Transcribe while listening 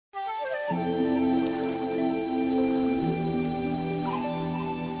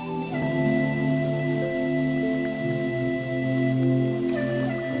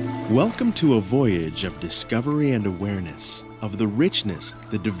Welcome to a voyage of discovery and awareness of the richness,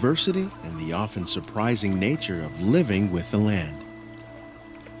 the diversity, and the often surprising nature of living with the land.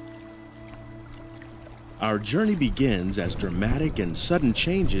 Our journey begins as dramatic and sudden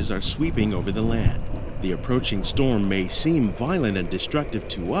changes are sweeping over the land. The approaching storm may seem violent and destructive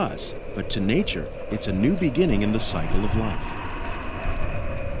to us, but to nature, it's a new beginning in the cycle of life.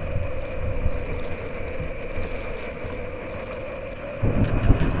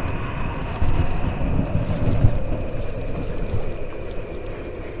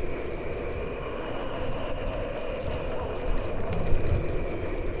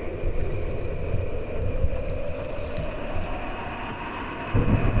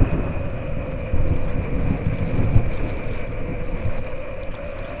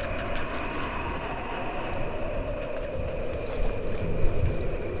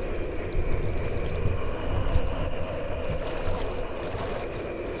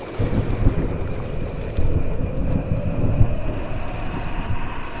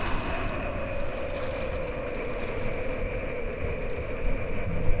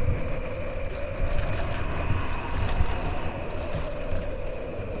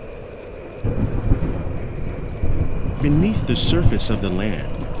 Beneath the surface of the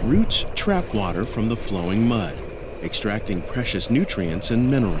land, roots trap water from the flowing mud, extracting precious nutrients and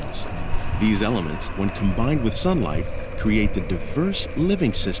minerals. These elements, when combined with sunlight, create the diverse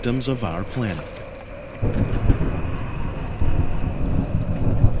living systems of our planet.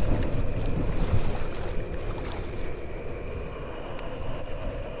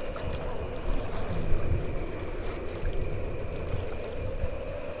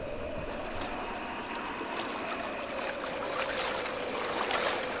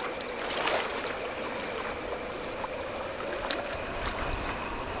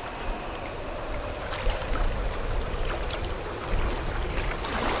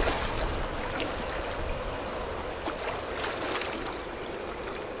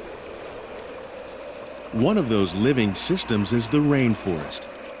 One of those living systems is the rainforest,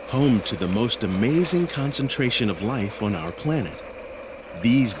 home to the most amazing concentration of life on our planet.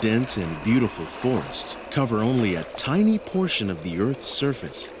 These dense and beautiful forests cover only a tiny portion of the Earth's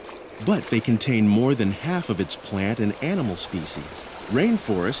surface, but they contain more than half of its plant and animal species.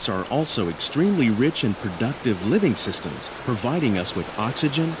 Rainforests are also extremely rich and productive living systems, providing us with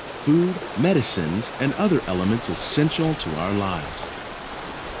oxygen, food, medicines, and other elements essential to our lives.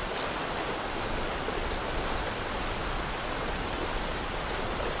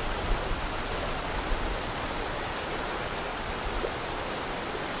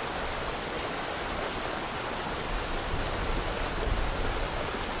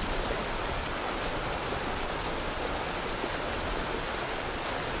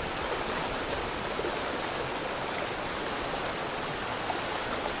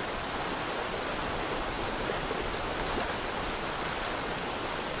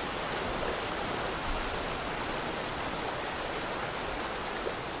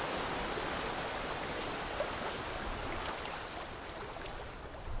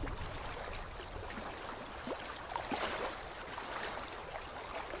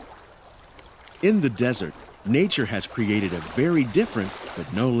 In the desert, nature has created a very different,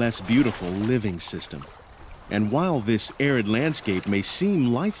 but no less beautiful living system. And while this arid landscape may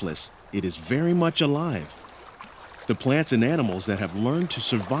seem lifeless, it is very much alive. The plants and animals that have learned to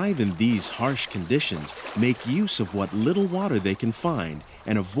survive in these harsh conditions make use of what little water they can find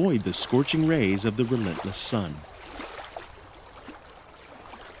and avoid the scorching rays of the relentless sun.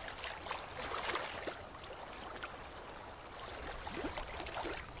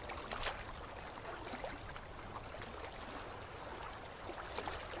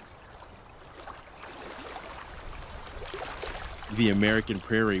 The American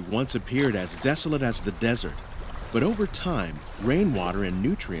prairie once appeared as desolate as the desert, but over time, rainwater and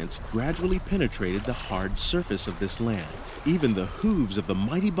nutrients gradually penetrated the hard surface of this land. Even the hooves of the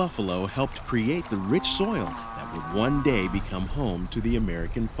mighty buffalo helped create the rich soil that would one day become home to the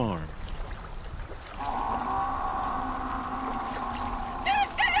American farm.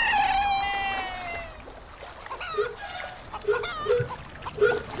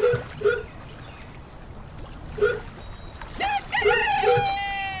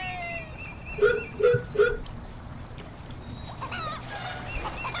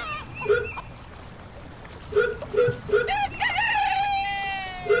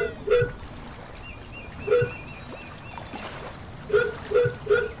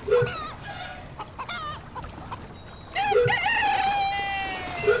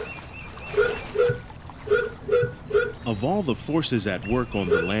 Of all the forces at work on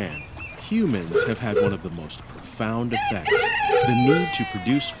the land, humans have had one of the most profound effects. The need to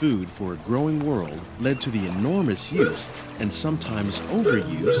produce food for a growing world led to the enormous use and sometimes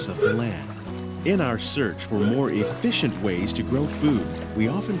overuse of the land. In our search for more efficient ways to grow food, we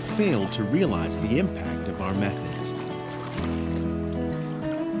often fail to realize the impact of our methods.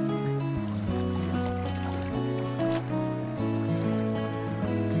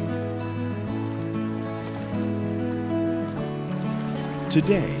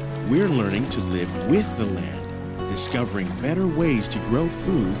 Today, we're learning to live with the land, discovering better ways to grow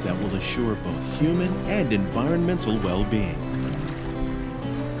food that will assure both human and environmental well-being.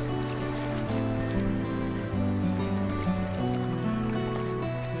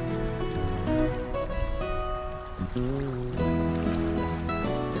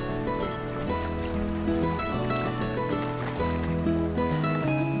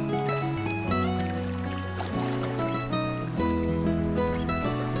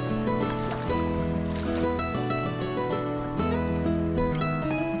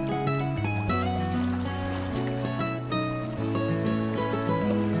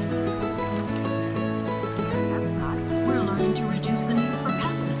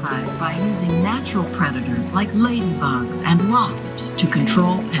 By using natural predators like ladybugs and wasps to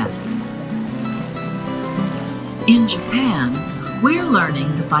control pests. In Japan, we're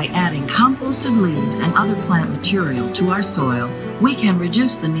learning that by adding composted leaves and other plant material to our soil, we can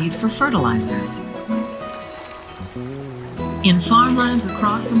reduce the need for fertilizers. In farmlands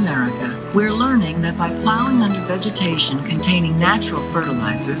across America, we're learning that by plowing under vegetation containing natural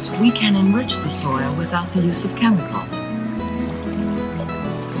fertilizers, we can enrich the soil without the use of chemicals.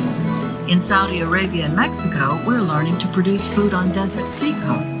 In Saudi Arabia and Mexico, we're learning to produce food on desert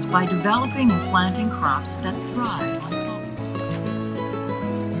seacoasts by developing and planting crops that thrive on salt.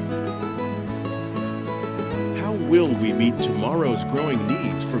 How will we meet tomorrow's growing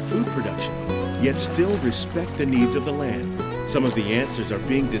needs for food production, yet still respect the needs of the land? Some of the answers are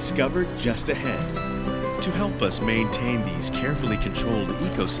being discovered just ahead. To help us maintain these carefully controlled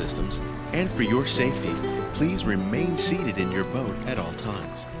ecosystems, and for your safety, please remain seated in your boat at all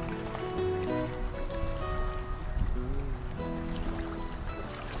times.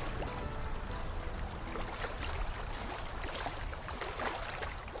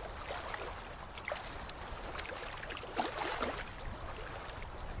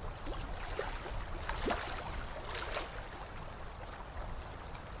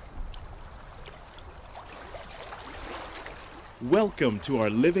 Welcome to our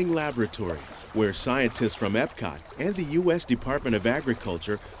living laboratories, where scientists from EPCOT and the U.S. Department of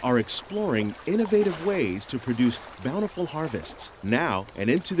Agriculture are exploring innovative ways to produce bountiful harvests now and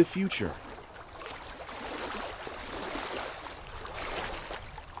into the future.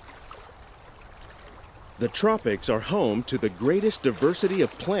 The tropics are home to the greatest diversity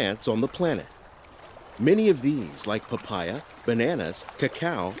of plants on the planet. Many of these, like papaya, bananas,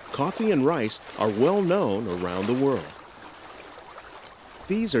 cacao, coffee, and rice, are well known around the world.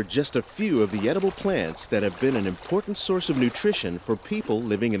 These are just a few of the edible plants that have been an important source of nutrition for people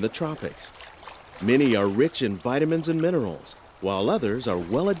living in the tropics. Many are rich in vitamins and minerals, while others are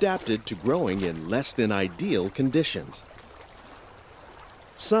well adapted to growing in less than ideal conditions.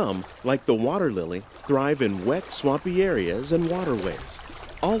 Some, like the water lily, thrive in wet, swampy areas and waterways.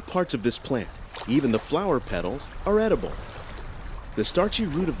 All parts of this plant, even the flower petals, are edible. The starchy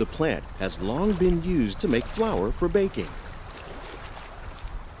root of the plant has long been used to make flour for baking.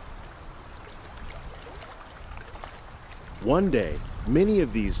 One day, many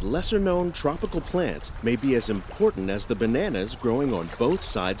of these lesser-known tropical plants may be as important as the bananas growing on both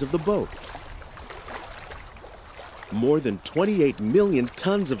sides of the boat. More than 28 million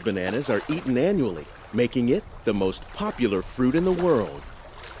tons of bananas are eaten annually, making it the most popular fruit in the world.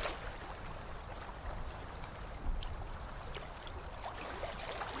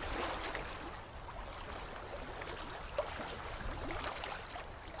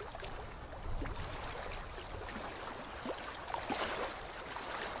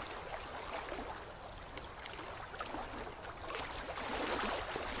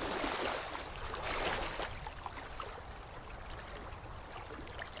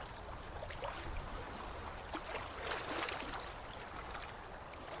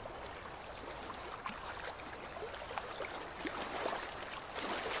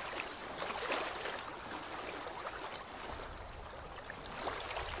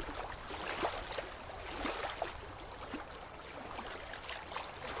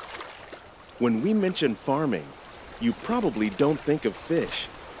 When we mention farming, you probably don't think of fish.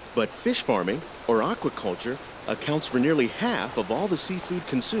 But fish farming, or aquaculture, accounts for nearly half of all the seafood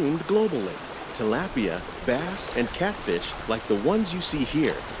consumed globally. tilapia, bass, and catfish like the ones you see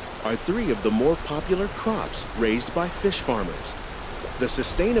here are 3 of the more popular crops raised by fish farmers. The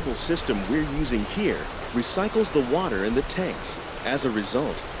sustainable system we're using here recycles the water in the tanks. As a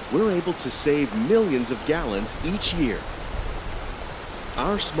result, we're able to save millions of gallons each year.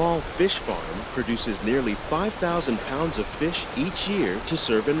 Our small fish farm produces nearly 5,000 pounds of fish each year to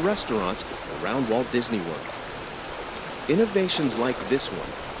serve in restaurants around Walt Disney World. Innovations like this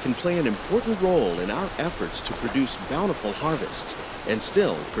one can play an important role in our efforts to produce bountiful harvests and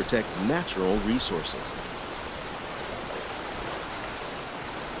still protect natural resources.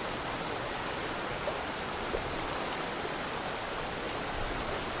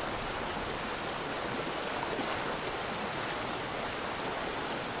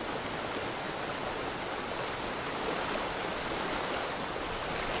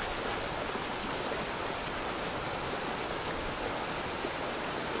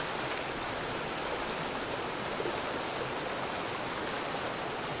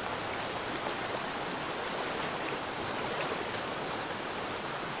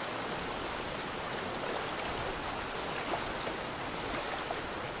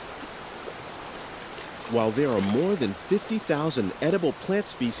 While there are more than 50,000 edible plant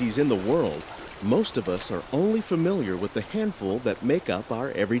species in the world, most of us are only familiar with the handful that make up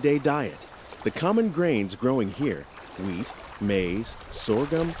our everyday diet. The common grains growing here, wheat, maize,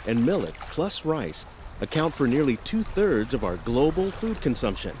 sorghum, and millet, plus rice, account for nearly 2/3 of our global food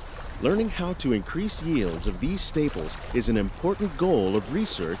consumption. Learning how to increase yields of these staples is an important goal of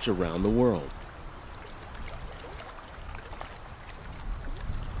research around the world.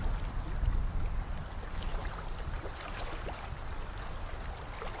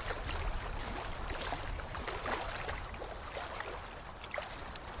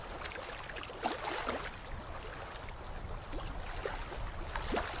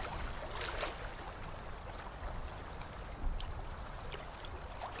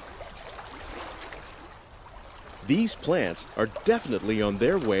 These plants are definitely on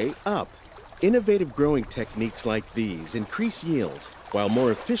their way up. Innovative growing techniques like these increase yields while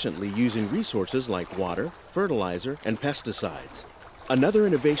more efficiently using resources like water, fertilizer, and pesticides. Another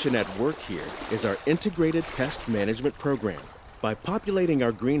innovation at work here is our integrated pest management program. By populating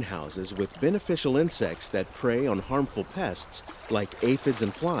our greenhouses with beneficial insects that prey on harmful pests like aphids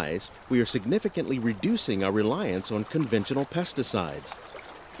and flies, we are significantly reducing our reliance on conventional pesticides.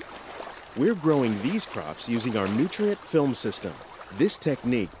 We're growing these crops using our nutrient film system. This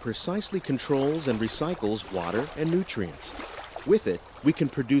technique precisely controls and recycles water and nutrients. With it, we can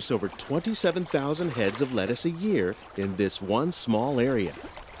produce over 27,000 heads of lettuce a year in this one small area.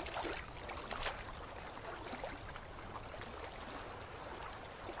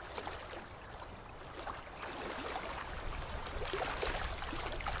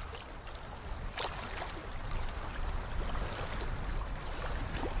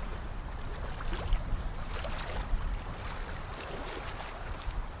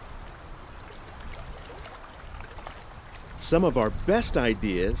 Some of our best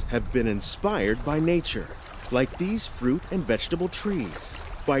ideas have been inspired by nature, like these fruit and vegetable trees.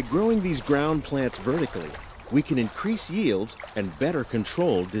 By growing these ground plants vertically, we can increase yields and better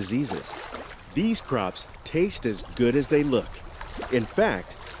control diseases. These crops taste as good as they look. In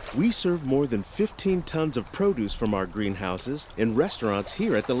fact, we serve more than 15 tons of produce from our greenhouses in restaurants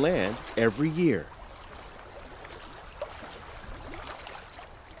here at the land every year.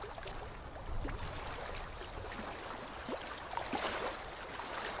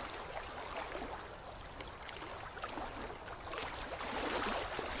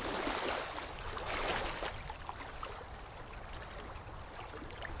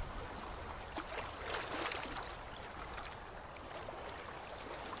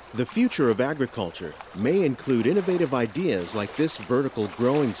 The future of agriculture may include innovative ideas like this vertical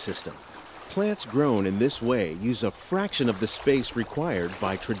growing system. Plants grown in this way use a fraction of the space required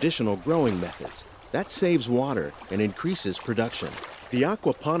by traditional growing methods. That saves water and increases production. The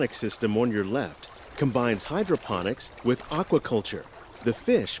aquaponics system on your left combines hydroponics with aquaculture. The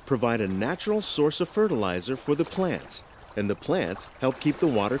fish provide a natural source of fertilizer for the plants, and the plants help keep the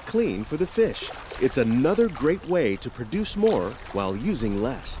water clean for the fish. It's another great way to produce more while using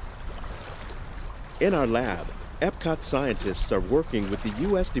less. In our lab, EPCOT scientists are working with the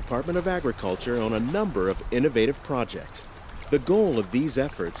U.S. Department of Agriculture on a number of innovative projects. The goal of these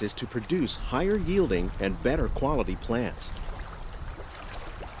efforts is to produce higher yielding and better quality plants.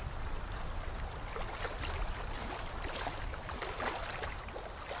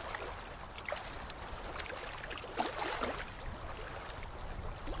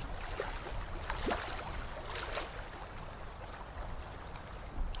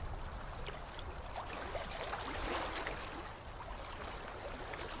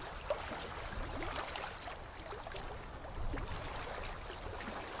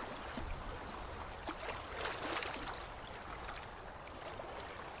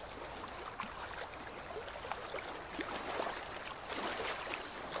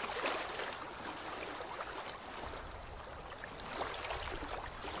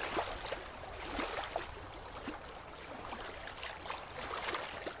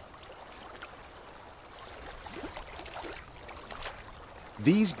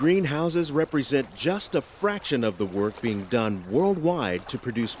 These greenhouses represent just a fraction of the work being done worldwide to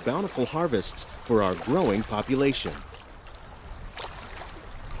produce bountiful harvests for our growing population.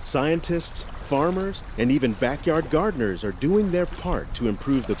 Scientists, farmers, and even backyard gardeners are doing their part to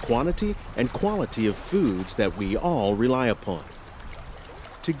improve the quantity and quality of foods that we all rely upon.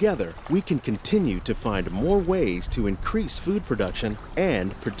 Together, we can continue to find more ways to increase food production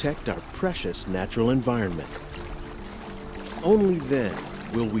and protect our precious natural environment. Only then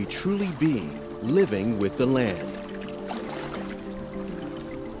will we truly be living with the land.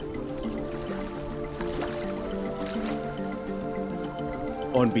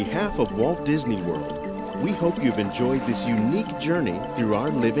 On behalf of Walt Disney World, we hope you've enjoyed this unique journey through our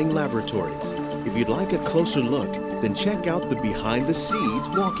living laboratories. If you'd like a closer look, then check out the Behind the Seeds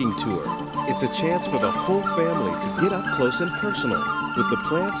walking tour. It's a chance for the whole family to get up close and personal with the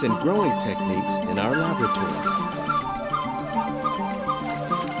plants and growing techniques in our laboratories.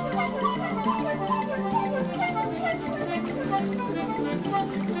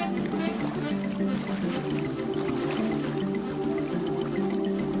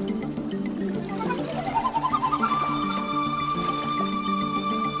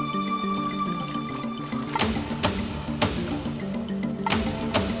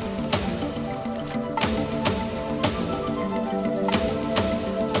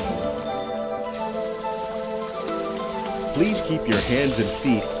 Please keep your hands and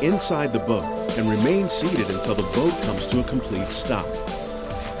feet inside the boat and remain seated until the boat comes to a complete stop.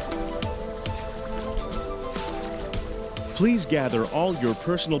 Please gather all your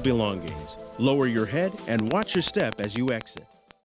personal belongings, lower your head, and watch your step as you exit.